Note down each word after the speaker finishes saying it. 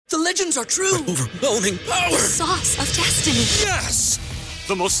The legends are true. Overwhelming power! Sauce of destiny. Yes!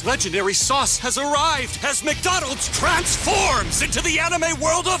 The most legendary sauce has arrived as McDonald's transforms into the anime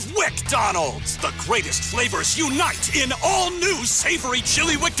world of WickDonald's. The greatest flavors unite in all new savory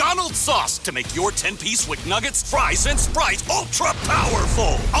chili McDonald's sauce to make your 10-piece Wick Nuggets, fries, and Sprite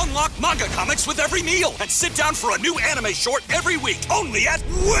ultra-powerful. Unlock manga comics with every meal and sit down for a new anime short every week only at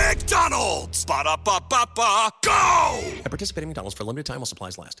WickDonald's. Ba-da-ba-ba-ba, go! At participating McDonald's for a limited time while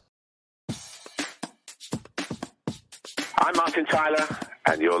supplies last. I'm Martin Tyler,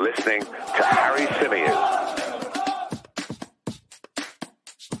 and you're listening to Harry Symeou.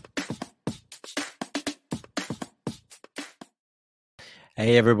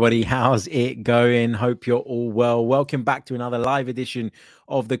 Hey everybody, how's it going? Hope you're all well. Welcome back to another live edition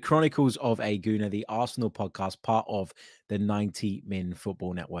of the Chronicles of a Gooner, the Arsenal podcast, part of the 90 Min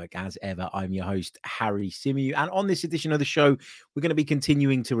Football Network. As ever, I'm your host, Harry Symeou, and on this edition of the show, we're going to be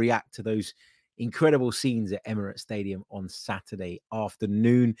continuing to react to those incredible scenes at Emirates Stadium on Saturday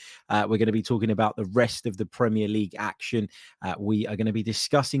afternoon. We're going to be talking about the rest of the Premier League action. We are going to be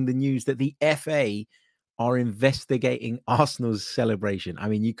discussing the news that the FA are investigating Arsenal's celebration. I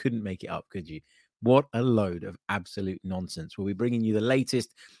mean, you couldn't make it up, could you? What a load of absolute nonsense. We'll be bringing you the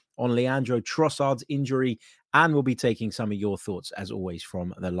latest on Leandro Trossard's injury, and we'll be taking some of your thoughts, as always,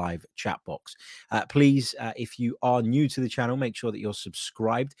 from the live chat box. Please, if you are new to the channel, make sure that you're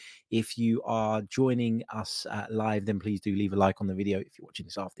subscribed. If you are joining us live, then please do leave a like on the video. If you're watching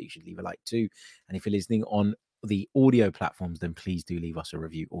this after, you should leave a like too. And if you're listening on the audio platforms, then please do leave us a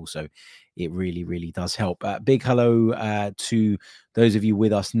review also. It really, really does help. Big hello to those of you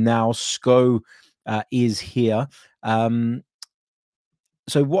with us now. Sko is here.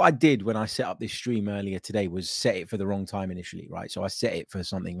 So what I did when I set up this stream earlier today was set it for the wrong time initially, right? So I set it for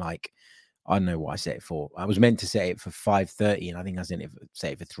something like, I don't know what I set it for. I was meant to set it for 5:30, and I think I set it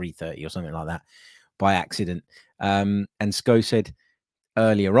for 3:30 or something like that by accident. And Sko said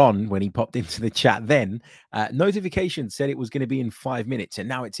earlier on when he popped into the chat then, notification said it was going to be in 5 minutes, and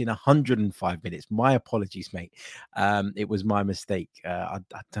now it's in 105 minutes. My apologies, mate. It was my mistake. I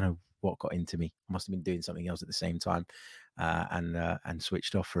don't know what got into me. I must have been doing something else at the same time and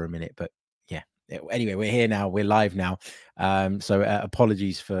switched off for a minute. But yeah, anyway, we're here now. We're live now. So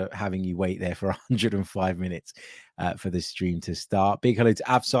apologies for having you wait there for 105 minutes for the stream to start. Big hello to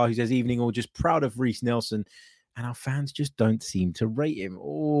Afsar, who says, evening all, just proud of Reece Nelson. And our fans just don't seem to rate him.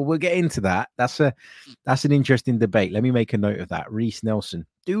 Oh, we'll get into that. That's an interesting debate. Let me make a note of that. Reece Nelson.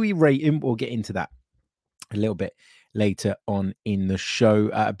 Do we rate him? We'll get into that a little bit later on in the show.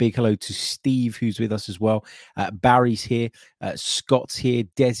 A big hello to Steve, who's with us as well. Barry's here. Scott's here.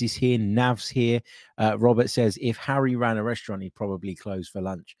 Des is here. Nav's here. Robert says, if Harry ran a restaurant, he'd probably close for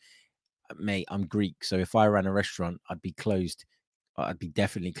lunch. Mate, I'm Greek. So if I ran a restaurant, I'd be closed. I'd be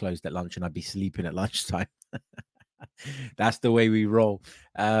definitely closed at lunch, and I'd be sleeping at lunchtime. That's the way we roll.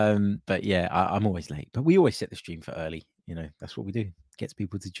 But yeah, I'm always late. But we always set the stream for early. You know, that's what we do. Gets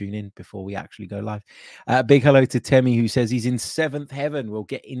people to tune in before we actually go live. Big hello to Temi, who says he's in seventh heaven. We'll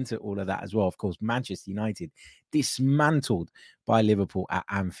get into all of that as well. Of course, Manchester United dismantled by Liverpool at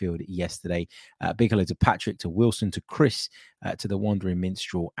Anfield yesterday. Big hello to Patrick, to Wilson, to Chris, to the Wandering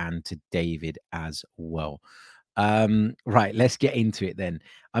Minstrel, and to David as well. Right, let's get into it then.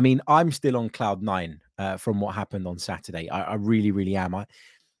 I mean, I'm still on cloud nine from what happened on Saturday. I really, really am.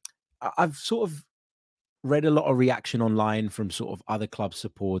 I've sort of read a lot of reaction online from sort of other club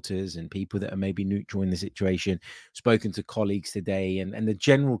supporters and people that are maybe neutral in the situation, spoken to colleagues today, and the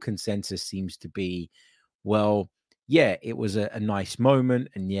general consensus seems to be, well, yeah, it was a nice moment,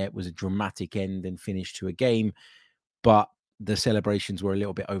 and yeah, it was a dramatic end and finish to a game, but the celebrations were a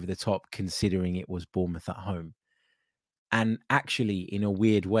little bit over the top considering it was Bournemouth at home. And actually, in a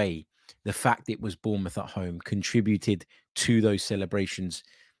weird way, the fact it was Bournemouth at home contributed to those celebrations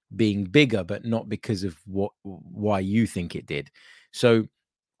being bigger, but not because of why you think it did. So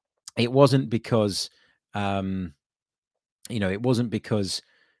it wasn't because, it wasn't because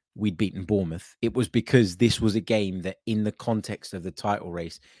we'd beaten Bournemouth. It was because this was a game that, in the context of the title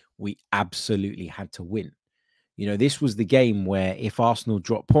race, we absolutely had to win. You know, this was the game where if Arsenal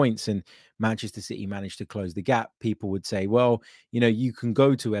dropped points and Manchester City managed to close the gap, people would say, well, you know, you can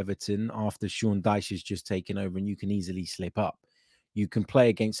go to Everton after Sean Dyche has just taken over and you can easily slip up. You can play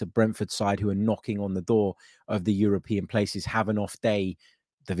against a Brentford side who are knocking on the door of the European places, have an off day,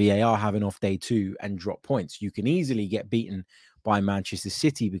 the VAR have an off day too, and drop points. You can easily get beaten by Manchester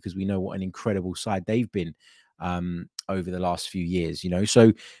City because we know what an incredible side they've been over the last few years, you know.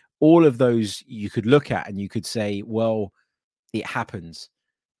 So all of those you could look at and you could say, well, it happens.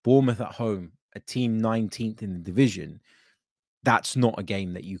 Bournemouth at home, a team 19th in the division, that's not a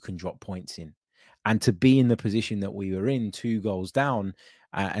game that you can drop points in. And to be in the position that we were in, 2 goals down,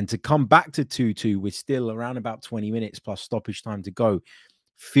 and to come back to 2-2 with still around about 20 minutes plus stoppage time to go,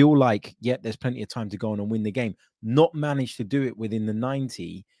 feel like, yeah, there's plenty of time to go on and win the game, not manage to do it within the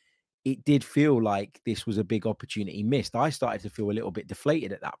 90, it did feel like this was a big opportunity missed. I started to feel a little bit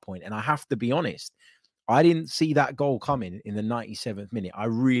deflated at that point. And I have to be honest, I didn't see that goal coming in the 97th minute. I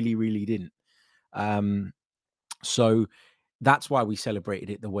really, really didn't. So that's why we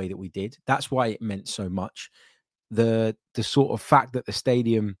celebrated it the way that we did. That's why it meant so much. The sort of fact that the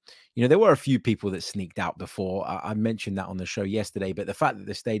stadium, there were a few people that sneaked out before. I mentioned that on the show yesterday, but the fact that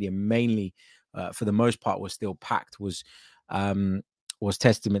the stadium mainly, for the most part, was still packed was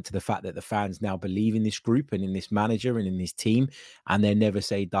testament to the fact that the fans now believe in this group and in this manager and in this team, and their never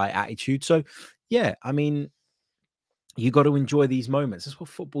say die attitude. So, yeah, I mean, you got to enjoy these moments. That's what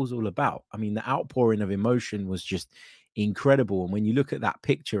football's all about. I mean, the outpouring of emotion was just incredible. And when you look at that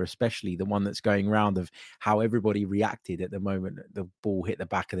picture, especially the one that's going around of how everybody reacted at the moment the ball hit the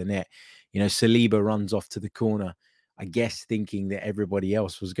back of the net, Saliba runs off to the corner, I guess thinking that everybody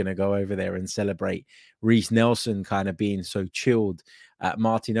else was going to go over there and celebrate. Reece Nelson kind of being so chilled.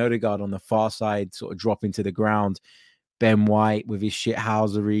 Martin Odegaard on the far side sort of dropping to the ground. Ben White with his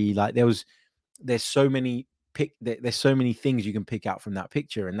shithousery. Like there's so many things you can pick out from that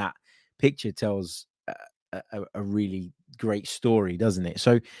picture, and that picture tells a really great story, doesn't it?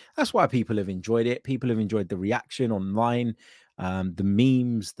 So that's why people have enjoyed it. People have enjoyed the reaction online, the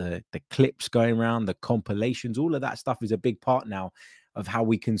memes, the clips going around, the compilations. All of that stuff is a big part now of how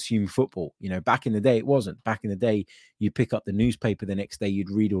we consume football. Back in the day, it wasn't. Back in the day, you'd pick up the newspaper the next day, you'd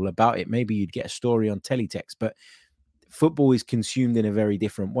read all about it. Maybe you'd get a story on teletext, but football is consumed in a very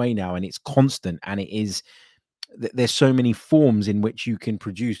different way now, and it's constant, and there's so many forms in which you can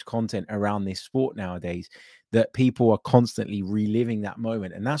produce content around this sport nowadays that people are constantly reliving that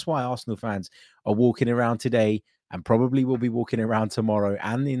moment. And that's why Arsenal fans are walking around today, and probably will be walking around tomorrow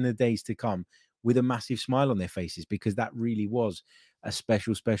and in the days to come, with a massive smile on their faces, because that really was a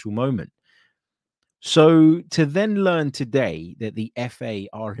special, special moment. So to then learn today that the FA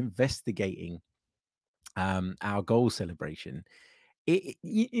are investigating our goal celebration,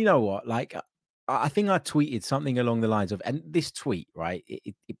 you know what? Like, I think I tweeted something along the lines of, and this tweet, right?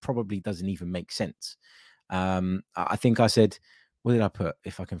 It probably doesn't even make sense. I think I said, what did I put?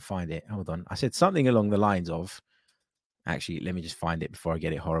 If I can find it, hold on. I said something along the lines of, actually, let me just find it before I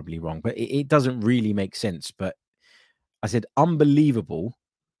get it horribly wrong. But it doesn't really make sense. But I said, unbelievable,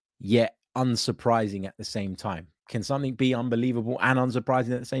 yet unsurprising at the same time. Can something be unbelievable and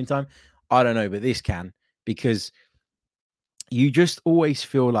unsurprising at the same time? I don't know, but this can, because you just always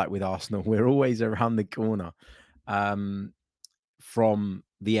feel like with Arsenal, we're always around the corner from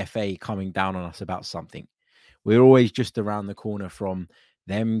the FA coming down on us about something. We're always just around the corner from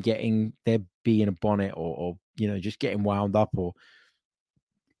them getting their bee in a bonnet, or just getting wound up or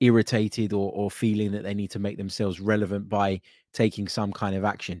irritated, or feeling that they need to make themselves relevant by taking some kind of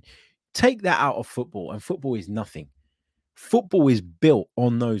action. Take that out of football, and football is nothing. Football is built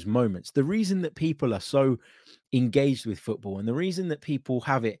on those moments. The reason that people are so engaged with football, and the reason that people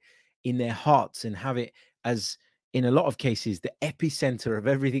have it in their hearts and have it as, in a lot of cases, the epicenter of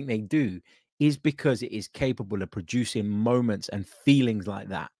everything they do, is because it is capable of producing moments and feelings like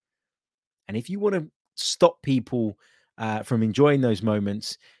that. And if you want to stop people from enjoying those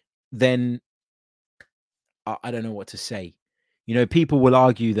moments, then I don't know what to say. People will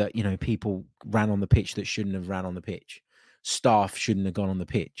argue that, people ran on the pitch that shouldn't have ran on the pitch. Staff shouldn't have gone on the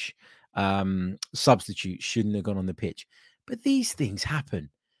pitch. Substitutes shouldn't have gone on the pitch. But these things happen.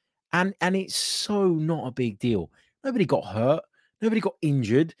 And it's so not a big deal. Nobody got hurt. Nobody got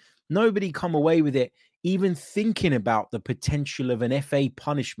injured. Nobody come away with it even thinking about the potential of an FA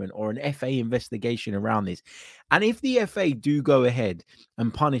punishment or an FA investigation around this. And if the FA do go ahead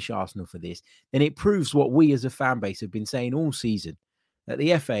and punish Arsenal for this, then it proves what we as a fan base have been saying all season, that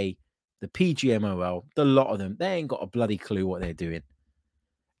the FA, the PGMOL, the lot of them, they ain't got a bloody clue what they're doing.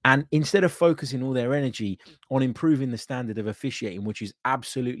 And instead of focusing all their energy on improving the standard of officiating, which is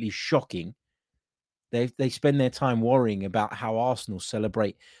absolutely shocking, they spend their time worrying about how Arsenal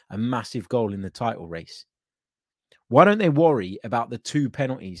celebrate a massive goal in the title race. Why don't they worry about the 2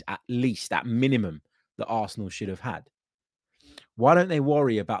 penalties, at least, at minimum, that Arsenal should have had? Why don't they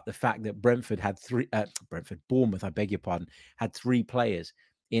worry about the fact that Bournemouth, I beg your pardon, had 3 players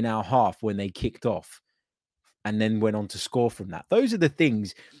in our half when they kicked off and then went on to score from that? Those are the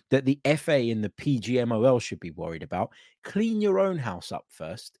things that the FA and the PGMOL should be worried about. Clean your own house up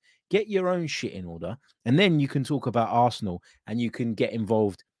first. Get your own shit in order. And then you can talk about Arsenal and you can get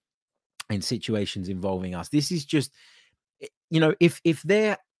involved in situations involving us. This is just, if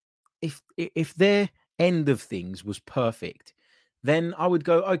their end of things was perfect, then I would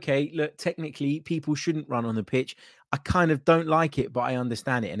go, okay, look, technically people shouldn't run on the pitch. I kind of don't like it, but I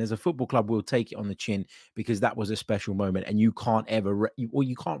understand it. And as a football club, we'll take it on the chin because that was a special moment, and you can't ever,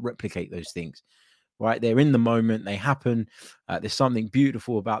 you can't replicate those things, right? They're in the moment, they happen. There's something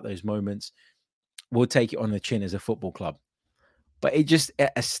beautiful about those moments. We'll take it on the chin as a football club. But it just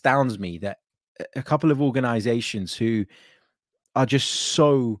astounds me that a couple of organizations who are just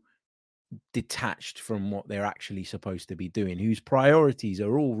so detached from what they're actually supposed to be doing, whose priorities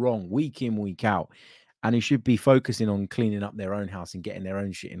are all wrong week in, week out, and who should be focusing on cleaning up their own house and getting their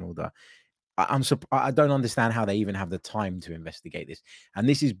own shit in order. I don't understand how they even have the time to investigate this. And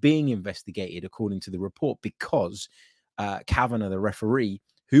this is being investigated according to the report because Kavanagh, the referee,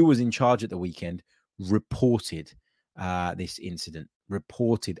 who was in charge at the weekend, reported this incident,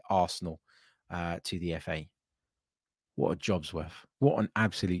 reported Arsenal to the FA. What a job's worth. What an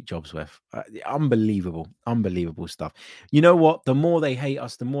absolute job's worth. Unbelievable stuff. You know what? The more they hate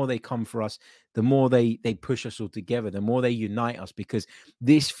us, the more they come for us, the more they push us all together, the more they unite us, because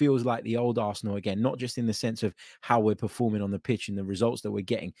this feels like the old Arsenal again, not just in the sense of how we're performing on the pitch and the results that we're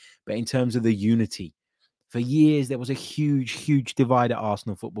getting, but in terms of the unity. For years, there was a huge divide at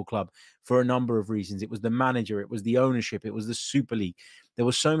Arsenal Football Club for a number of reasons. It was the manager, it was the ownership, it was the Super League. There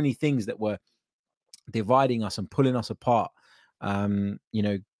were so many things that were dividing us and pulling us apart.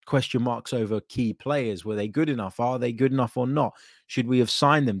 Question marks over key players. Were they good enough? Are they good enough or not? Should we have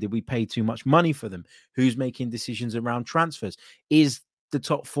signed them? Did we pay too much money for them? Who's making decisions around transfers? Is the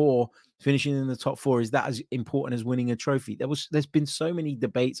top four, finishing in the top four, is that as important as winning a trophy? There's been so many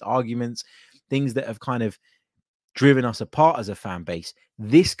debates, arguments, things that have kind of driven us apart as a fan base.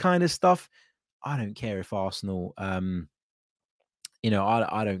 This kind of stuff, I don't care if Arsenal, I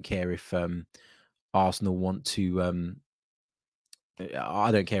don't care if Arsenal want to,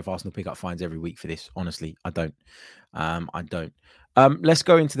 I don't care if Arsenal pick up fines every week for this. Honestly, I don't. Let's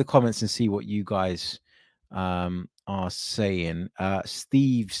go into the comments and see what you guys are saying.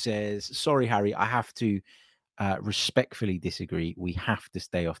 Steve says, sorry, Harry, I have to respectfully disagree. We have to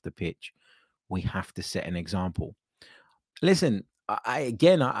stay off the pitch. We have to set an example. Listen,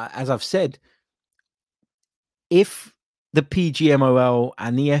 as I've said, if the PGMOL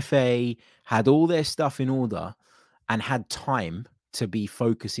and the FA had all their stuff in order and had time to be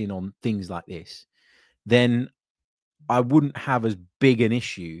focusing on things like this, then I wouldn't have as big an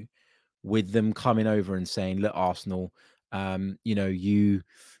issue with them coming over and saying, look, Arsenal, you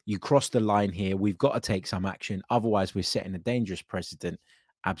crossed the line here. We've got to take some action. Otherwise, we're setting a dangerous precedent.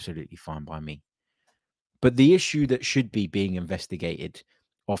 Absolutely fine by me. But the issue that should be being investigated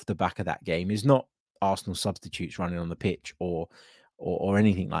off the back of that game is not Arsenal substitutes running on the pitch or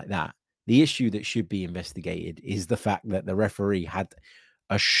anything like that. The issue that should be investigated is the fact that the referee had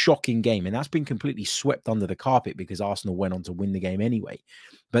a shocking game, and that's been completely swept under the carpet because Arsenal went on to win the game anyway.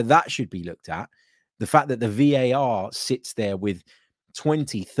 But that should be looked at. The fact that the VAR sits there with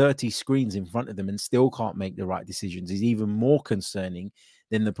 20, 30 screens in front of them and still can't make the right decisions is even more concerning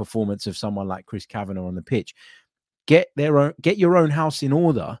than the performance of someone like Chris Kavanagh on the pitch. Get your own house in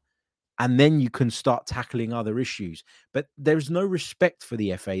order, and then you can start tackling other issues. But there's no respect for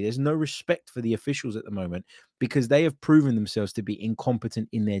the FA. There's no respect for the officials at the moment because they have proven themselves to be incompetent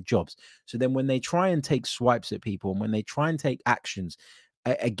in their jobs. So then when they try and take swipes at people and when they try and take actions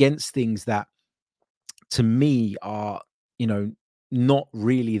against things that, to me, are, not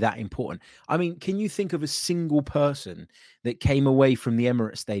really that important. I mean, can you think of a single person that came away from the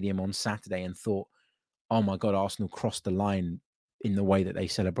Emirates Stadium on Saturday and thought, oh my God, Arsenal crossed the line in the way that they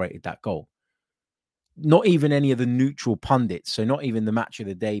celebrated that goal? Not even any of the neutral pundits. So not even the Match of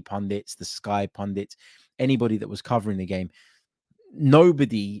the Day pundits, the Sky pundits, anybody that was covering the game.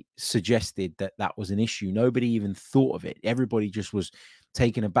 Nobody suggested that that was an issue. Nobody even thought of it. Everybody just was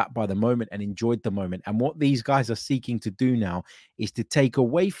taken aback by the moment and enjoyed the moment. And what these guys are seeking to do now is to take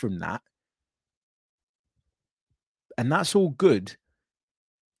away from that. And that's all good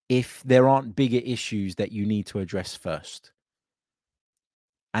if there aren't bigger issues that you need to address first.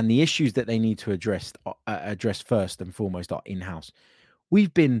 And the issues that they need to address first and foremost are in-house.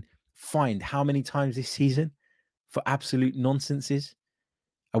 We've been fined how many times this season for absolute nonsenses?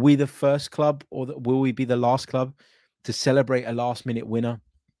 Are we the first club, or will we be the last club to celebrate a last-minute winner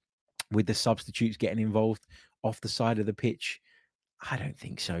with the substitutes getting involved off the side of the pitch? I don't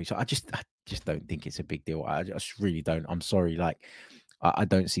think so. So I just don't think it's a big deal. I just really don't. I'm sorry. I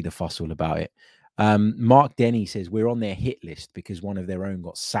don't see the fuss all about it. Mark Denny says we're on their hit list because one of their own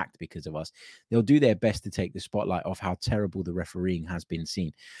got sacked because of us. They'll do their best to take the spotlight off how terrible the refereeing has been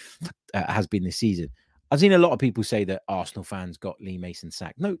this season. I've seen a lot of people say that Arsenal fans got Lee Mason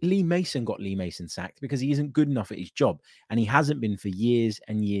sacked. No, Lee Mason got Lee Mason sacked because he isn't good enough at his job, and he hasn't been for years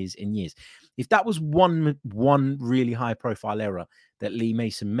and years and years. If that was one really high profile error that Lee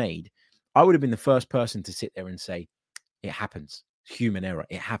Mason made, I would have been the first person to sit there and say, it happens. Human error.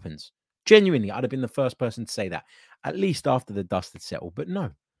 It happens. Genuinely, I'd have been the first person to say that, at least after the dust had settled. But no,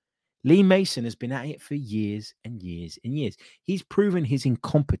 Lee Mason has been at it for years and years and years. He's proven his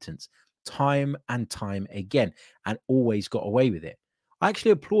incompetence time and time again and always got away with it. I actually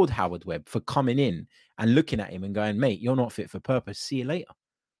applaud Howard Webb for coming in and looking at him and going, mate, you're not fit for purpose. See you later.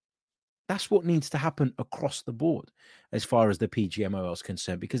 That's what needs to happen across the board as far as the PGMOL is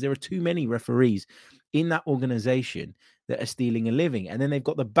concerned, because there are too many referees in that organization that are stealing a living. And then they've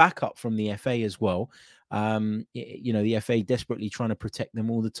got the backup from the FA as well. The FA desperately trying to protect them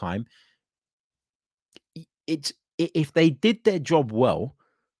all the time. If they did their job well,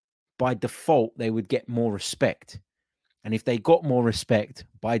 by default, they would get more respect. And if they got more respect,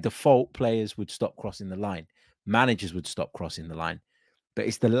 by default, players would stop crossing the line. Managers would stop crossing the line. But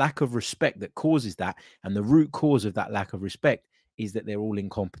it's the lack of respect that causes that. And the root cause of that lack of respect is that they're all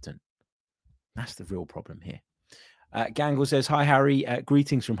incompetent. That's the real problem here. Gangle says, hi, Harry.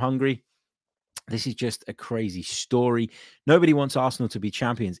 Greetings from Hungary. This is just a crazy story. Nobody wants Arsenal to be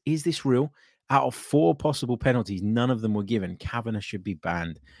champions. Is this real? Out of 4 possible penalties, none of them were given. Kavanagh should be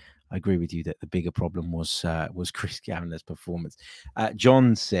banned. I agree with you that the bigger problem was Chris Kavanagh's performance.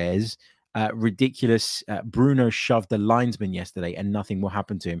 John says, ridiculous. Bruno shoved the linesman yesterday and nothing will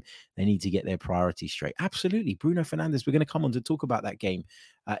happen to him. They need to get their priorities straight. Absolutely. Bruno Fernandes, we're going to come on to talk about that game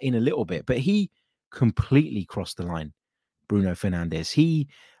in a little bit, but he completely crossed the line. Bruno Fernandes. He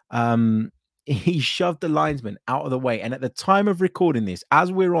shoved the linesman out of the way. And at the time of recording this,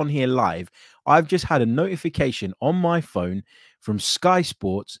 as we're on here live, I've just had a notification on my phone from Sky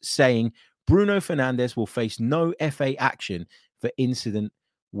Sports saying Bruno Fernandes will face no FA action for incident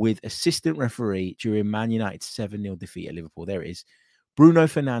with assistant referee during Man United's 7-0 defeat at Liverpool. There it is. Bruno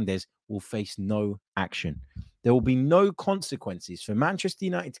Fernandes will face no action. There will be no consequences for Manchester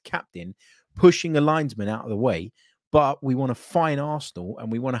United's captain pushing a linesman out of the way. But we want to fine Arsenal and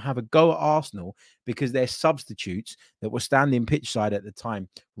we want to have a go at Arsenal because their substitutes that were standing pitchside at the time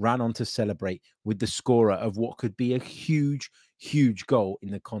ran on to celebrate with the scorer of what could be a huge, huge goal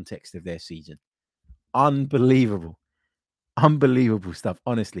in the context of their season. Unbelievable. Unbelievable stuff.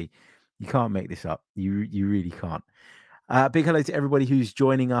 Honestly, you can't make this up. You really can't. Big hello to everybody who's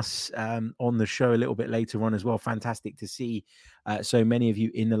joining us on the show a little bit later on as well. Fantastic to see so many of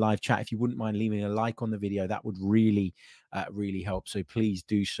you in the live chat. If you wouldn't mind leaving a like on the video, that would really help. So please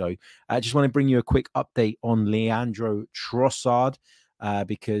do so. I just want to bring you a quick update on Leandro Trossard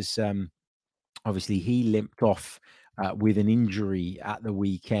because obviously he limped off with an injury at the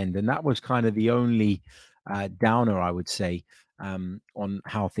weekend. And that was kind of the only downer, I would say, on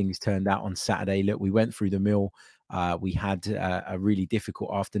how things turned out on Saturday. Look, we went through the mill. We had a really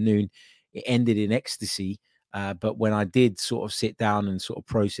difficult afternoon. It ended in ecstasy. But when I did sort of sit down and sort of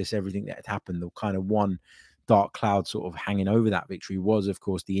process everything that had happened, the kind of one dark cloud sort of hanging over that victory was, of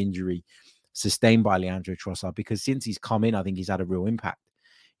course, the injury sustained by Leandro Trossard. Because since he's come in, I think he's had a real impact.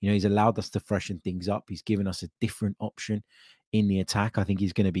 You know, he's allowed us to freshen things up. He's given us a different option in the attack. I think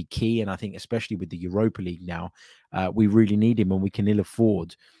he's going to be key. And I think especially with the Europa League now, we really need him and we can ill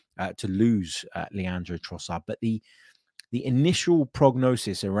afford to lose Leandro Trossard. But the initial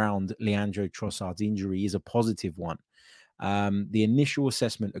prognosis around Leandro Trossard's injury is a positive one. The initial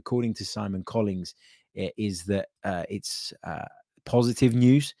assessment, according to Simon Collins, is that it's positive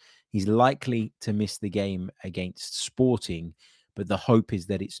news. He's likely to miss the game against Sporting, but the hope is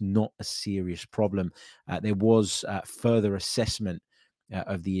that it's not a serious problem. There was further assessment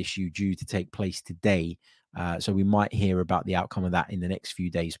of the issue due to take place today. So we might hear about the outcome of that in the next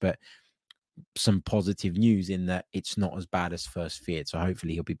few days, but some positive news in that it's not as bad as first feared. So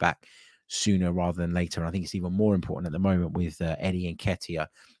hopefully he'll be back sooner rather than later. And I think it's even more important at the moment with Eddie Nketiah,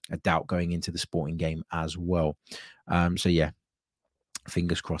 a doubt going into the Sporting game as well. So yeah,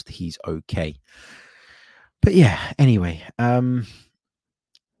 fingers crossed he's okay. But yeah, anyway,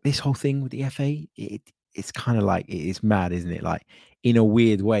 this whole thing with the FA, it's kind of like, it's mad, isn't it? Like in a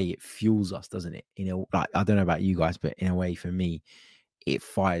weird way, it fuels us, doesn't it? You know, like, I don't know about you guys, but in a way for me, it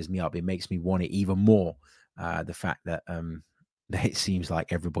fires me up. It makes me want it even more. The fact that it seems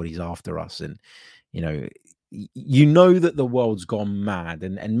like everybody's after us, and you know that the world's gone mad,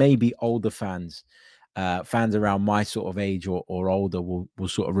 and maybe older fans around my sort of age or older will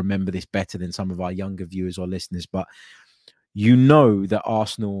sort of remember this better than some of our younger viewers or listeners. But you know that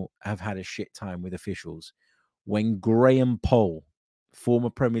Arsenal have had a shit time with officials when Graham Poll, former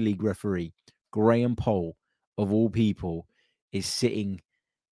Premier League referee, Graham Poll, of all people, is sitting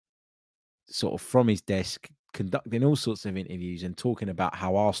sort of from his desk, conducting all sorts of interviews and talking about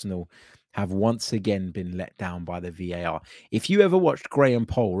how Arsenal have once again been let down by the VAR. If you ever watched Graham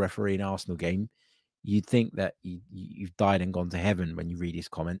Poll referee an Arsenal game, you'd think that you've died and gone to heaven when you read his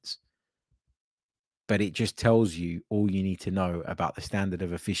comments. But it just tells you all you need to know about the standard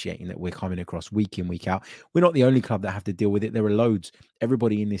of officiating that we're coming across week in, week out. We're not the only club that have to deal with it. There are loads,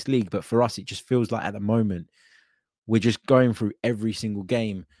 everybody in this league. But for us, it just feels like at the moment, we're just going through every single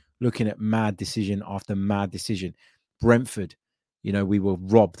game, looking at mad decision after mad decision. Brentford, we were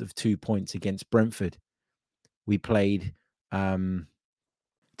robbed of 2 points against Brentford. We played...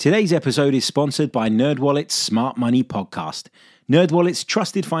 Today's episode is sponsored by NerdWallet's Smart Money Podcast. NerdWallet's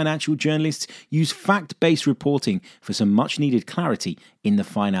trusted financial journalists use fact-based reporting for some much-needed clarity in the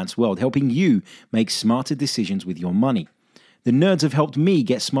finance world, helping you make smarter decisions with your money. The nerds have helped me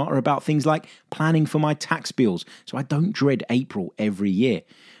get smarter about things like planning for my tax bills so I don't dread April every year,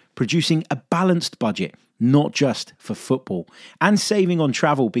 producing a balanced budget, not just for football, and saving on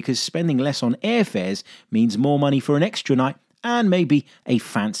travel because spending less on airfares means more money for an extra night and maybe a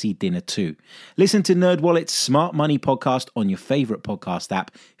fancy dinner too. Listen to NerdWallet's Smart Money Podcast on your favorite podcast app.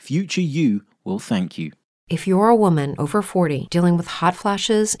 Future you will thank you. If you're a woman over 40 dealing with hot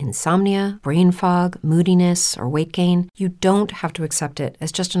flashes, insomnia, brain fog, moodiness, or weight gain, you don't have to accept it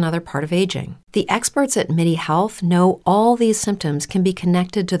as just another part of aging. The experts at MIDI Health know all these symptoms can be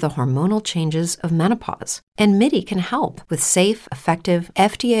connected to the hormonal changes of menopause. And MIDI can help with safe, effective,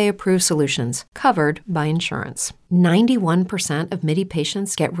 FDA-approved solutions covered by insurance. 91% of MIDI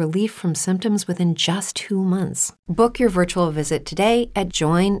patients get relief from symptoms within just 2 months. Book your virtual visit today at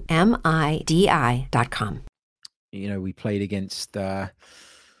joinmidi.com. We played against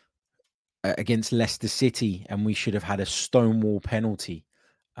Leicester City, and we should have had a stonewall penalty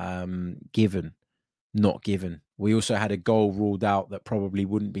given, not given. We also had a goal ruled out that probably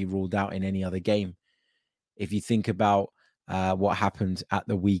wouldn't be ruled out in any other game. If you think about what happened at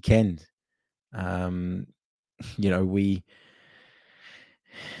the weekend, we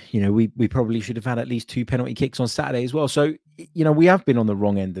probably should have had at least 2 penalty kicks on Saturday as well. So, we have been on the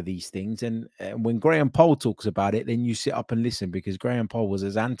wrong end of these things. And when Graham Poll talks about it, then you sit up and listen, because Graham Poll was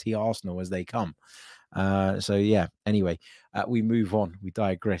as anti-Arsenal as they come. Anyway, we move on. We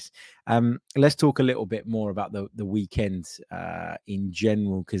digress. Let's talk a little bit more about the weekend in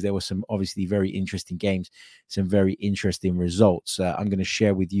general, because there were some obviously very interesting games, some very interesting results. I'm going to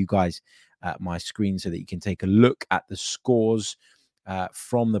share with you guys my screen so that you can take a look at the scores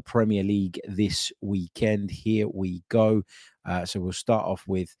from the Premier League this weekend. Here we go. So we'll start off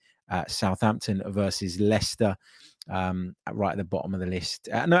with Southampton versus Leicester, right at the bottom of the list.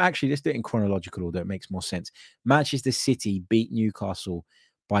 No, actually, let's do it in chronological order. It makes more sense. Manchester City beat Newcastle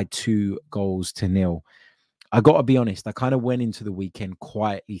by 2-0. I got to be honest, I kind of went into the weekend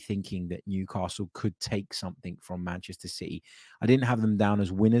quietly thinking that Newcastle could take something from Manchester City. I didn't have them down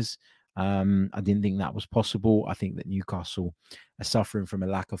as winners. I didn't think that was possible. I think that Newcastle are suffering from a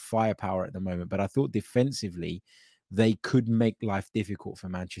lack of firepower at the moment, but I thought defensively they could make life difficult for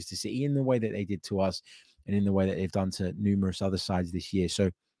Manchester City in the way that they did to us and in the way that they've done to numerous other sides this year.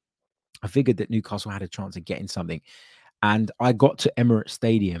 So I figured that Newcastle had a chance of getting something. And I got to Emirates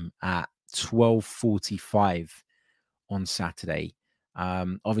Stadium at 12:45 on Saturday.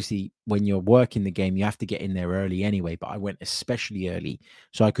 Obviously, when you're working the game, you have to get in there early anyway, but I went especially early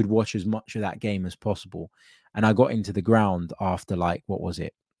so I could watch as much of that game as possible. And I got into the ground after, like, what was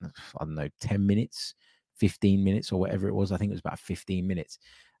it? I don't know, 10 minutes, 15 minutes or whatever it was. I think it was about 15 minutes.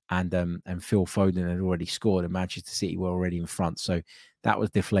 And Phil Foden had already scored and Manchester City were already in front. So that was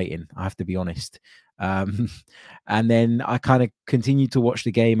deflating, I have to be honest. And then I kind of continued to watch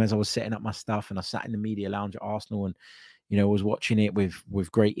the game as I was setting up my stuff, and I sat in the media lounge at Arsenal and was watching it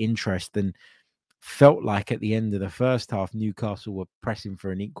with great interest, and felt like at the end of the first half, Newcastle were pressing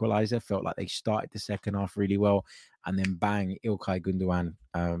for an equaliser. Felt like they started the second half really well, and then bang, Ilkay Gundogan,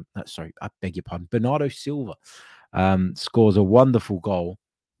 I beg your pardon, Bernardo Silva scores a wonderful goal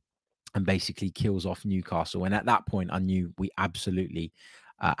and basically kills off Newcastle. And at that point, I knew we absolutely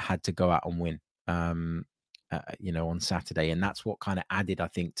had to go out and win. On Saturday, and that's what kind of added, I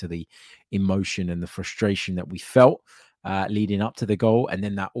think, to the emotion and the frustration that we felt leading up to the goal, and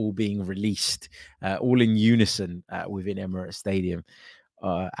then that all being released all in unison within Emirates Stadium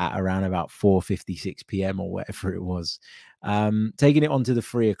at around about 4:56 p.m. or whatever it was. Taking it on to the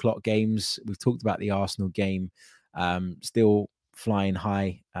 3:00 games, we've talked about the Arsenal game, still flying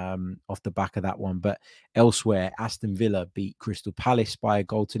high off the back of that one, but elsewhere, Aston Villa beat Crystal Palace by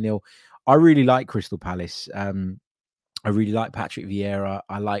 1-0. I really like Crystal Palace. I really like Patrick Vieira.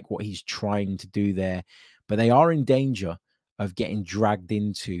 I like what he's trying to do there, but they are in danger of getting dragged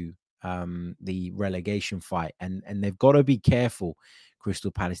into the relegation fight, and they've got to be careful.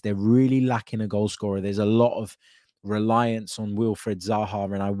 Crystal Palace, they're really lacking a goal scorer. There's a lot of reliance on Wilfred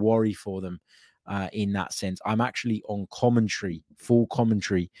Zaha, and I worry for them in that sense. I'm actually on commentary, full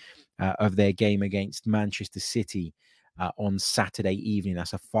commentary of their game against Manchester City on Saturday evening.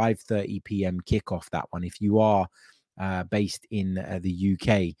 That's a 5:30 p.m. kickoff, that one. If you are based in the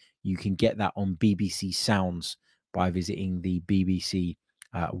UK, you can get that on BBC Sounds by visiting the BBC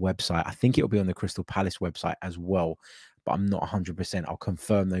website. I think it'll be on the Crystal Palace website as well, but I'm not 100%. I'll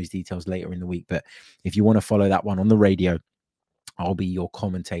confirm those details later in the week. But if you want to follow that one on the radio, I'll be your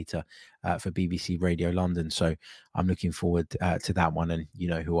commentator for BBC Radio London. So I'm looking forward to that one, and you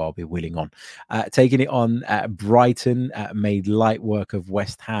know who I'll be willing on. Taking it on, Brighton made light work of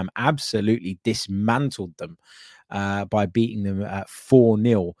West Ham, absolutely dismantled them by beating them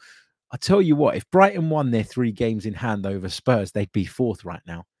 4-0. I tell you what, if Brighton won their 3 games in hand over Spurs, they'd be 4th right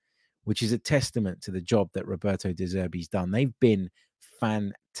now, which is a testament to the job that Roberto De Zerbi's done. They've been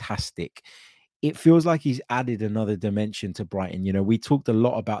fantastic. It feels like he's added another dimension to Brighton. You know, we talked a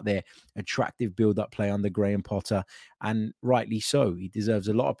lot about their attractive build-up play under Graham Potter, and rightly so. He deserves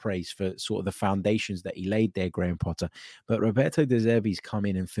a lot of praise for sort of the foundations that he laid there, Graham Potter. But Roberto De Zerbi's come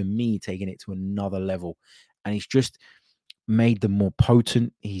in and, for me, taken it to another level. And he's just made them more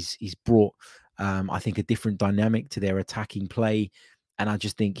potent. He's brought, I think, a different dynamic to their attacking play. And I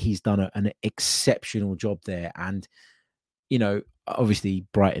just think he's done an exceptional job there. And, you know, obviously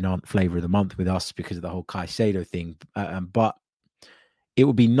Brighton aren't flavour of the month with us because of the whole Caicedo thing. But it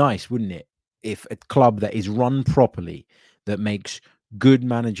would be nice, wouldn't it, if a club that is run properly, that makes good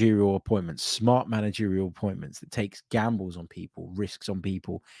managerial appointments, smart managerial appointments, that takes gambles on people, risks on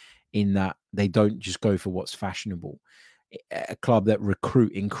people, in that they don't just go for what's fashionable. A club that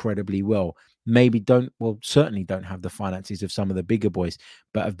recruit incredibly well, certainly don't have the finances of some of the bigger boys,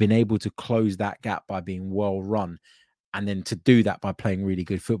 but have been able to close that gap by being well run. And then to do that by playing really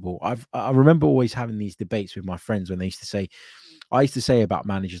good football. I remember always having these debates with my friends when I used to say about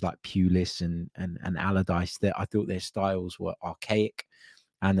managers like Pulis and Allardyce that I thought their styles were archaic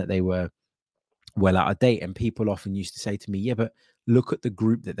and that they were well out of date. And people often used to say to me, yeah, but look at the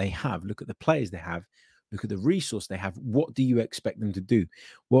group that they have, look at the players they have, look at the resource they have. What do you expect them to do?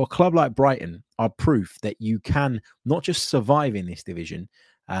 Well, a club like Brighton are proof that you can not just survive in this division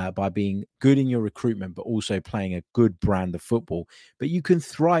by being good in your recruitment, but also playing a good brand of football, but you can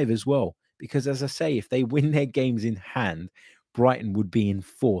thrive as well. Because as I say, if they win their games in hand, Brighton would be in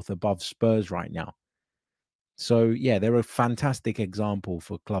 4th above Spurs right now. So yeah, they're a fantastic example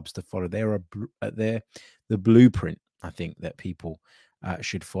for clubs to follow. They're the blueprint, I think, that people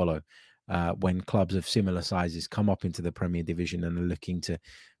should follow when clubs of similar sizes come up into the Premier Division and are looking to,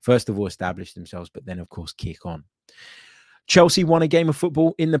 first of all, establish themselves, but then, of course, kick on. Chelsea won a game of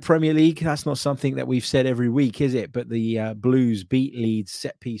football in the Premier League. That's not something that we've said every week, is it? But the Blues beat Leeds,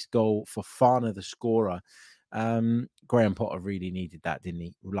 set-piece goal for Fana, the scorer. Graham Potter really needed that, didn't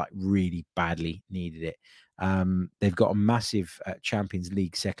he? Like, really badly needed it. They've got a massive Champions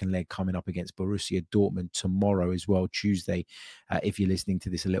League second leg coming up against Borussia Dortmund tomorrow as well, Tuesday, if you're listening to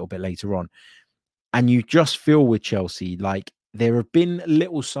this a little bit later on. And you just feel with Chelsea, like, there have been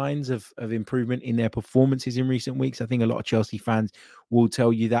little signs of improvement in their performances in recent weeks. I think a lot of Chelsea fans will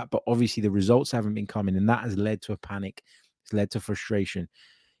tell you that, but obviously the results haven't been coming, and that has led to a panic. It's led to frustration.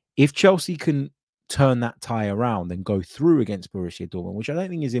 If Chelsea can turn that tie around and go through against Borussia Dortmund, which I don't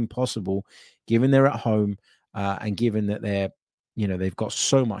think is impossible, given they're at home and given that they've got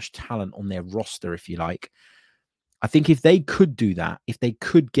so much talent on their roster, if you like. I think if they could do that, if they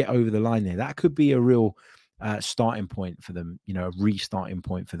could get over the line there, that could be a real starting point for them, a restarting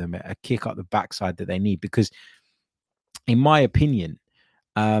point for them, a kick up the backside that they need. Because in my opinion,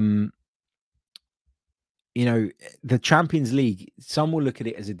 the Champions League, some will look at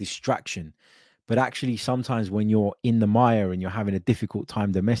it as a distraction, but actually sometimes when you're in the mire and you're having a difficult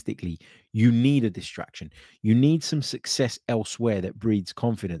time domestically, you need a distraction. You need some success elsewhere that breeds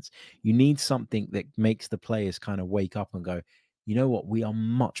confidence. You need something that makes the players kind of wake up and go, you know what, we are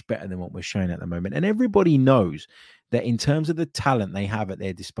much better than what we're showing at the moment. And everybody knows that in terms of the talent they have at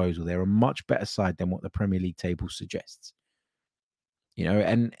their disposal, they're a much better side than what the Premier League table suggests.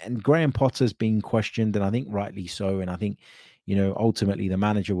 And Graham Potter's been questioned, and I think rightly so. And I think, ultimately the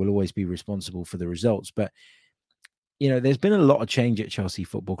manager will always be responsible for the results. But, there's been a lot of change at Chelsea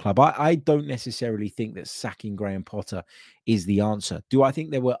Football Club. I don't necessarily think that sacking Graham Potter is the answer. Do I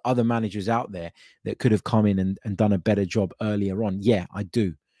think there were other managers out there that could have come in and done a better job earlier on? Yeah, I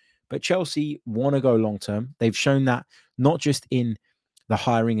do. But Chelsea want to go long term. They've shown that not just in the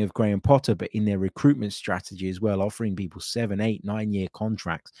hiring of Graham Potter, but in their recruitment strategy as well, offering people 7, 8, 9-year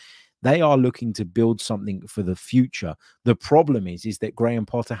contracts. They are looking to build something for the future. The problem is that Graham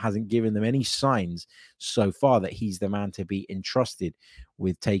Potter hasn't given them any signs so far that he's the man to be entrusted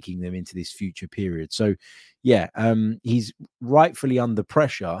with taking them into this future period. So, yeah, he's rightfully under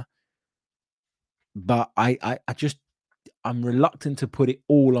pressure, but I'm reluctant to put it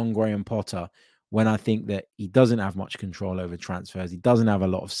all on Graham Potter when I think that he doesn't have much control over transfers. He doesn't have a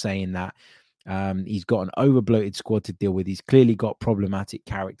lot of say in that. He's got an overbloated squad to deal with. He's clearly got problematic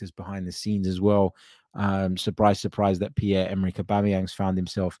characters behind the scenes as well. Surprise, surprise that Pierre-Emerick Aubameyang's found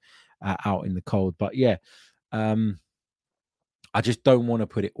himself out in the cold. But yeah, I just don't want to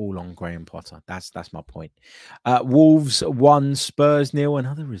put it all on Graham Potter. That's my point. Wolves 1, Spurs 0,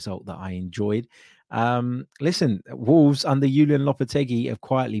 another result that I enjoyed. Listen, Wolves under Julian Lopetegui have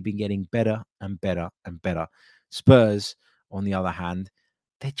quietly been getting better and better and better. Spurs, on the other hand,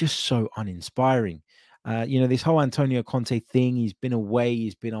 they're just so uninspiring. This whole Antonio Conte thing, he's been away,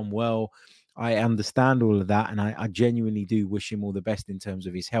 he's been unwell. I understand all of that, and I genuinely do wish him all the best in terms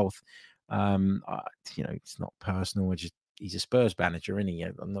of his health. It's not personal. He's a Spurs manager, isn't he?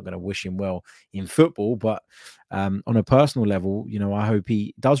 I'm not going to wish him well in football, but on a personal level, I hope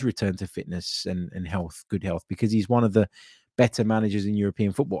he does return to fitness and health, good health, because he's one of the better managers in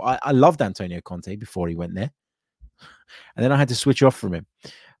European football. I loved Antonio Conte before he went there, and then I had to switch off from him.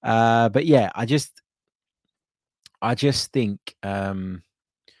 But yeah, I just think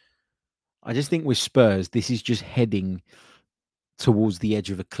with Spurs, this is just heading towards the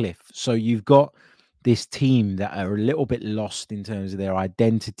edge of a cliff. So you've got this team that are a little bit lost in terms of their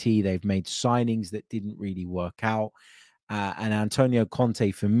identity. They've made signings that didn't really work out. And Antonio Conte,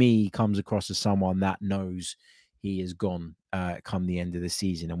 for me, comes across as someone that knows he is gone come the end of the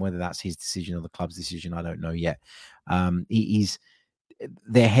season. And whether that's his decision or the club's decision, I don't know yet. They're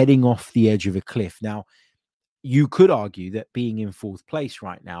heading off the edge of a cliff. Now, you could argue that being in fourth place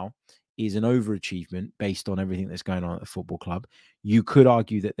right now is an overachievement based on everything that's going on at the football club. You could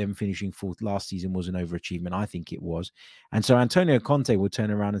argue that them finishing fourth last season was an overachievement. I think it was. And so Antonio Conte will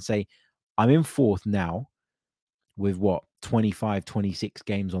turn around and say, I'm in fourth now with 25, 26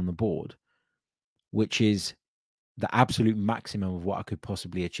 games on the board, which is the absolute maximum of what I could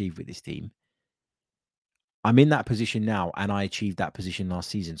possibly achieve with this team. I'm in that position now, and I achieved that position last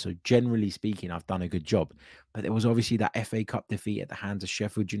season. So generally speaking, I've done a good job. But there was obviously that FA Cup defeat at the hands of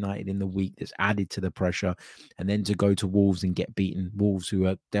Sheffield United in the week that's added to the pressure. And then to go to Wolves and get beaten, Wolves who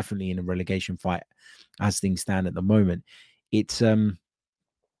are definitely in a relegation fight as things stand at the moment. It's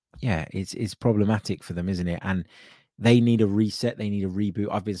problematic for them, isn't it? And they need a reset. They need a reboot.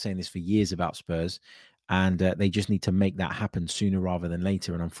 I've been saying this for years about Spurs. And they just need to make that happen sooner rather than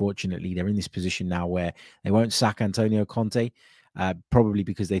later. And unfortunately, they're in this position now where they won't sack Antonio Conte, probably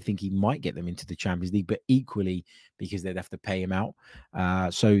because they think he might get them into the Champions League, but equally because they'd have to pay him out.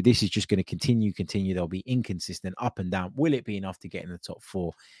 So this is just going to continue. They'll be inconsistent, up and down. Will it be enough to get in the top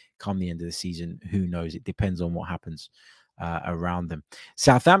 4 come the end of the season? Who knows? It depends on what happens around them.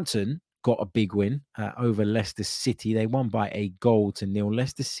 Southampton got a big win over Leicester City. They won by 1-0.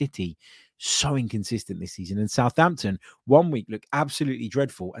 Leicester City, so inconsistent this season. And Southampton, one week looked absolutely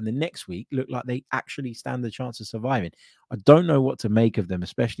dreadful, and the next week looked like they actually stand a chance of surviving. I don't know what to make of them,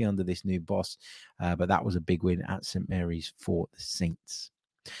 especially under this new boss, but that was a big win at St Mary's for the Saints.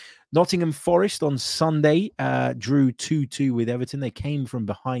 Nottingham Forest on Sunday drew 2-2 with Everton. They came from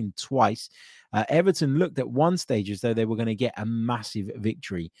behind twice. Everton looked at one stage as though they were going to get a massive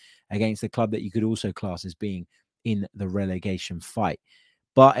victory against the club that you could also class as being in the relegation fight.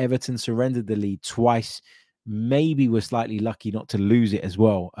 But Everton surrendered the lead twice. Maybe were slightly lucky not to lose it as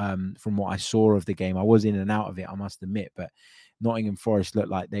well. From what I saw of the game, I was in and out of it, I must admit. But Nottingham Forest looked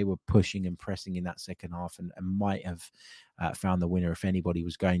like they were pushing and pressing in that second half and might have found the winner if anybody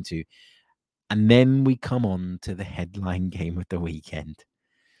was going to. And then we come on to the headline game of the weekend.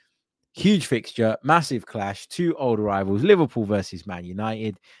 Huge fixture, massive clash, 2 old rivals, Liverpool versus Man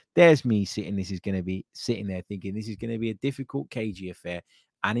United. There's me sitting there thinking this is going to be a difficult, cagey affair.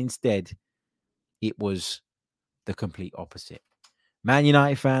 And instead, it was the complete opposite. Man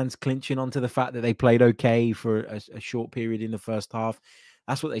United fans clinching onto the fact that they played okay for a short period in the first half.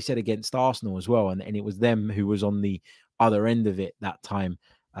 That's what they said against Arsenal as well. And it was them who was on the other end of it that time,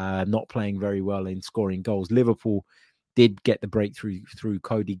 not playing very well in scoring goals. Liverpool did get the breakthrough through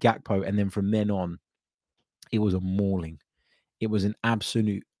Cody Gakpo. And then from then on, it was a mauling. It was an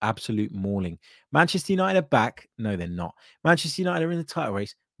absolute mauling. Manchester United are back. No, they're not. Manchester United are in the title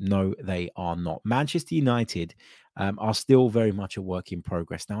race. No, they are not. Manchester United are still very much a work in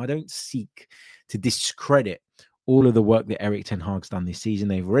progress. Now, I don't seek to discredit all of the work that Erik ten Hag's done this season.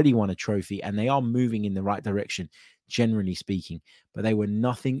 They've already won a trophy and they are moving in the right direction, generally speaking, but they were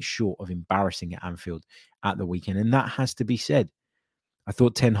nothing short of embarrassing at Anfield at the weekend. And that has to be said. I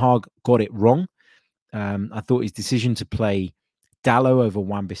thought Ten Hag got it wrong. I thought his decision to play Dalot over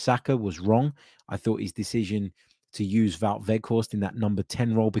Wan-Bissaka was wrong. I thought his decision to use Wout Weghorst in that number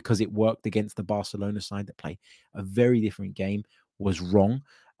 10 role because it worked against the Barcelona side that play a very different game was wrong.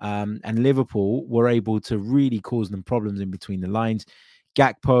 And Liverpool were able to really cause them problems in between the lines.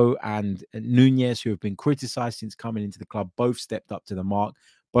 Gakpo and Nunez, who have been criticised since coming into the club, both stepped up to the mark,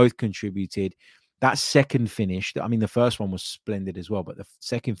 both contributed. That second finish, I mean, the first one was splendid as well, but the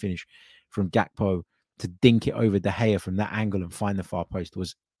second finish from Gakpo to dink it over De Gea from that angle and find the far post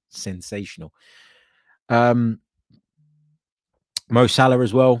was sensational. Mo Salah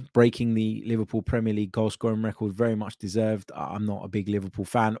as well, breaking the Liverpool Premier League goal scoring record, very much deserved. I'm not a big Liverpool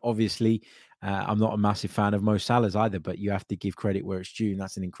fan, obviously. I'm not a massive fan of Mo Salah's either, but you have to give credit where it's due. And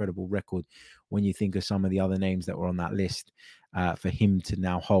that's an incredible record when you think of some of the other names that were on that list for him to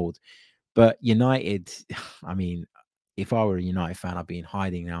now hold. But United, I mean, if I were a United fan, I'd be in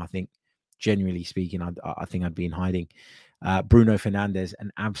hiding now. I think, generally speaking, I think I'd be in hiding. Bruno Fernandes,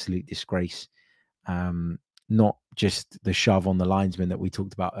 an absolute disgrace. Not just the shove on the linesman that we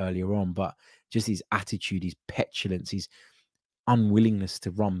talked about earlier on, but just his attitude, his petulance, his unwillingness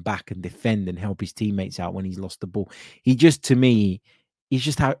to run back and defend and help his teammates out when he's lost the ball. He just, to me, it's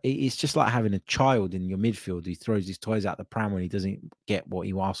just like having a child in your midfield who throws his toys out the pram when he doesn't get what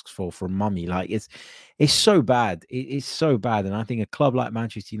he asks for from mummy. Like it's so bad. It's so bad. And I think a club like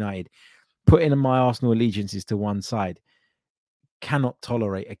Manchester United, putting my Arsenal allegiances to one side, cannot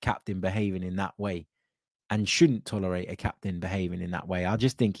tolerate a captain behaving in that way. And shouldn't tolerate a captain behaving in that way. I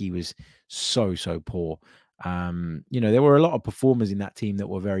just think he was so poor. There were a lot of performers in that team that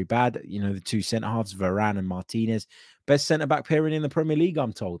were very bad. The two centre-halves, Varane and Martinez, best centre-back pairing in the Premier League,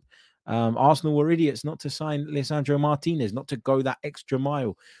 I'm told. Arsenal were idiots not to sign Lisandro Martinez, not to go that extra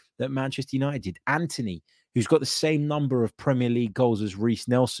mile that Manchester United did. Anthony, who's got the same number of Premier League goals as Reece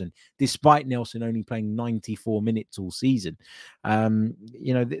Nelson, despite Nelson only playing 94 minutes all season.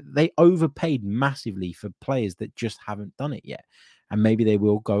 They overpaid massively for players that just haven't done it yet. And maybe they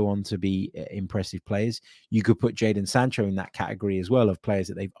will go on to be impressive players. You could put Jadon Sancho in that category as well of players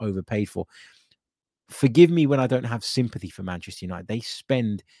that they've overpaid for. Forgive me when I don't have sympathy for Manchester United. They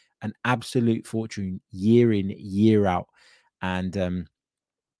spend an absolute fortune year in, year out. And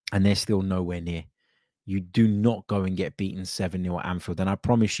they're still nowhere near. You do not go and get beaten 7-0 at Anfield. And I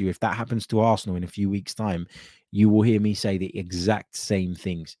promise you, if that happens to Arsenal in a few weeks' time, you will hear me say the exact same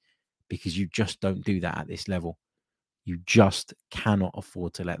things because you just don't do that at this level. You just cannot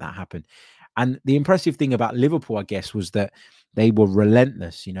afford to let that happen. And the impressive thing about Liverpool, I guess, was that they were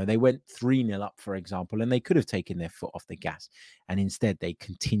relentless. They went 3-0 up, for example, and they could have taken their foot off the gas. And instead, they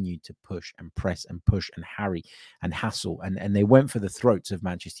continued to push and press and push and harry and hassle. And they went for the throats of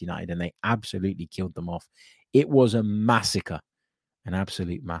Manchester United, and they absolutely killed them off. It was a massacre, an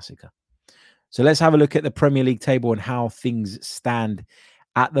absolute massacre. So let's have a look at the Premier League table and how things stand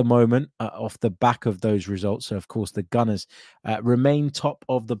at the moment off the back of those results. So, of course, the Gunners remain top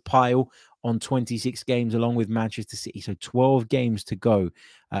of the pile on 26 games along with Manchester City. So 12 games to go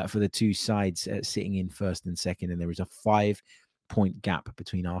for the two sides sitting in first and second. And there is a 5-point gap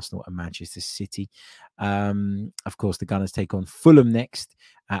between Arsenal and Manchester City. Of course, the Gunners take on Fulham next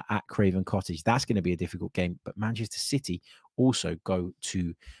at Craven Cottage. That's going to be a difficult game. But Manchester City also go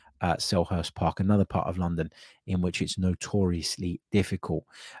to Selhurst Park, another part of London in which it's notoriously difficult.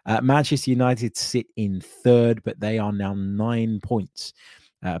 Manchester United sit in third, but they are now 9 points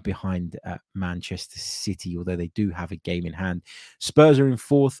behind Manchester City, although they do have a game in hand. Spurs are in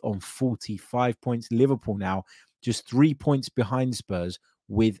fourth on 45 points. Liverpool now just 3 points behind Spurs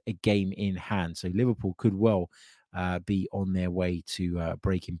with a game in hand. So Liverpool could well be on their way to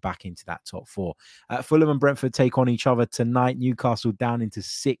breaking back into that top four. Fulham and Brentford take on each other tonight. Newcastle down into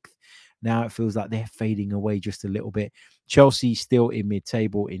sixth. Now it feels like they're fading away just a little bit. Chelsea still in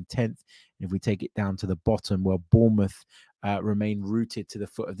mid-table in 10th. And if we take it down to the bottom, well, Bournemouth remain rooted to the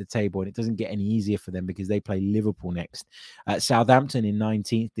foot of the table, and it doesn't get any easier for them because they play Liverpool next. Southampton in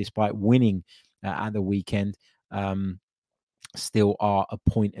 19th, despite winning at the weekend. Still are a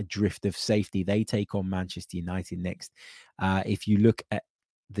point adrift of safety. They take on Manchester United next. If you look at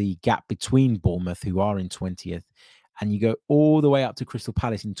the gap between Bournemouth, who are in 20th, and you go all the way up to Crystal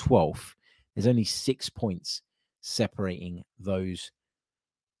Palace in 12th, there's only 6 points separating those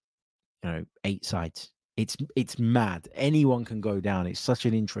 8 sides. It's mad. Anyone can go down. It's such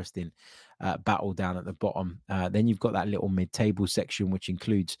an interesting battle down at the bottom. Then you've got that little mid-table section, which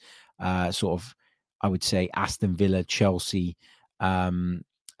includes sort of, I would say, Aston Villa, Chelsea,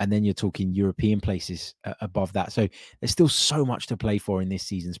 and then you're talking European places above that. So there's still so much to play for in this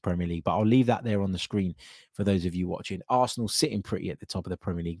season's Premier League, but I'll leave that there on the screen for those of you watching. Arsenal sitting pretty at the top of the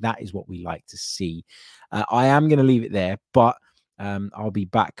Premier League. That is what we like to see. I am going to leave it there, but I'll be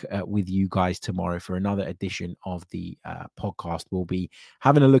back with you guys tomorrow for another edition of the podcast. We'll be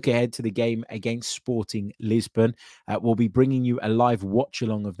having a look ahead to the game against Sporting Lisbon. We'll be bringing you a live watch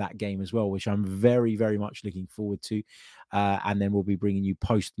along of that game as well, which I'm very, very much looking forward to. And then we'll be bringing you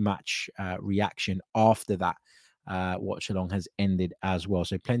post-match reaction after that watch along has ended as well.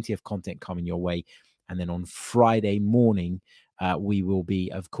 So plenty of content coming your way. And then on Friday morning, we will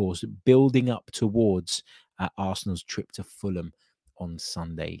be, of course, building up towards Arsenal's trip to Fulham on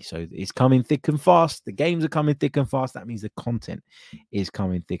Sunday. So it's coming thick and fast. The games are coming thick and fast. That means the content is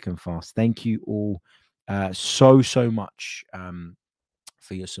coming thick and fast. Thank you all so much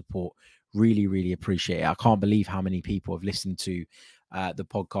for your support. Really, really appreciate it. I can't believe how many people have listened to the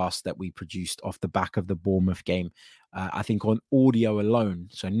podcast that we produced off the back of the Bournemouth game. I think on audio alone,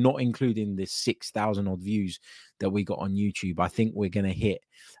 so not including the 6,000 odd views that we got on YouTube, I think we're going to hit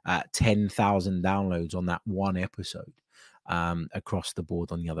 10,000 downloads on that one episode across the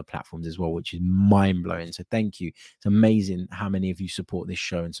board on the other platforms as well, which is mind-blowing. So thank you. It's amazing how many of you support this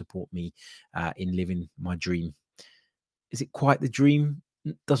show and support me in living my dream. Is it quite the dream?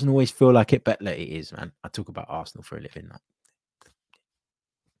 It doesn't always feel like it, but it is, man. I talk about Arsenal for a living.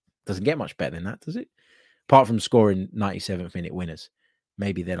 Doesn't get much better than that, does it? Apart from scoring 97th minute winners.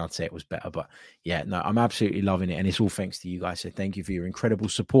 Maybe then I'd say it was better. But yeah, no, I'm absolutely loving it. And it's all thanks to you guys. So thank you for your incredible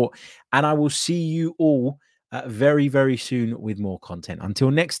support. And I will see you all very, very soon with more content. Until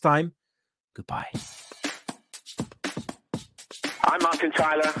next time, goodbye. I'm Martin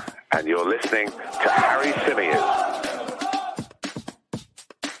Tyler, and you're listening to Harry Symeou.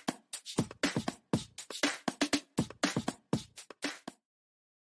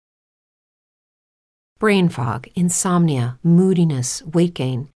 Brain fog, insomnia, moodiness, weight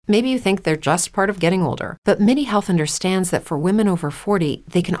gain. Maybe you think they're just part of getting older, but MIDI Health understands that for women over 40,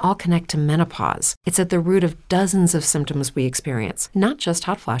 they can all connect to menopause. It's at the root of dozens of symptoms we experience, not just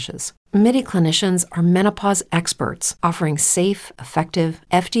hot flashes. MIDI clinicians are menopause experts, offering safe, effective,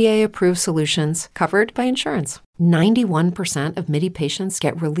 FDA-approved solutions covered by insurance. 91% of MIDI patients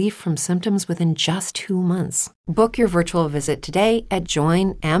get relief from symptoms within just 2 months. Book your virtual visit today at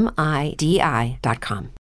joinmidi.com.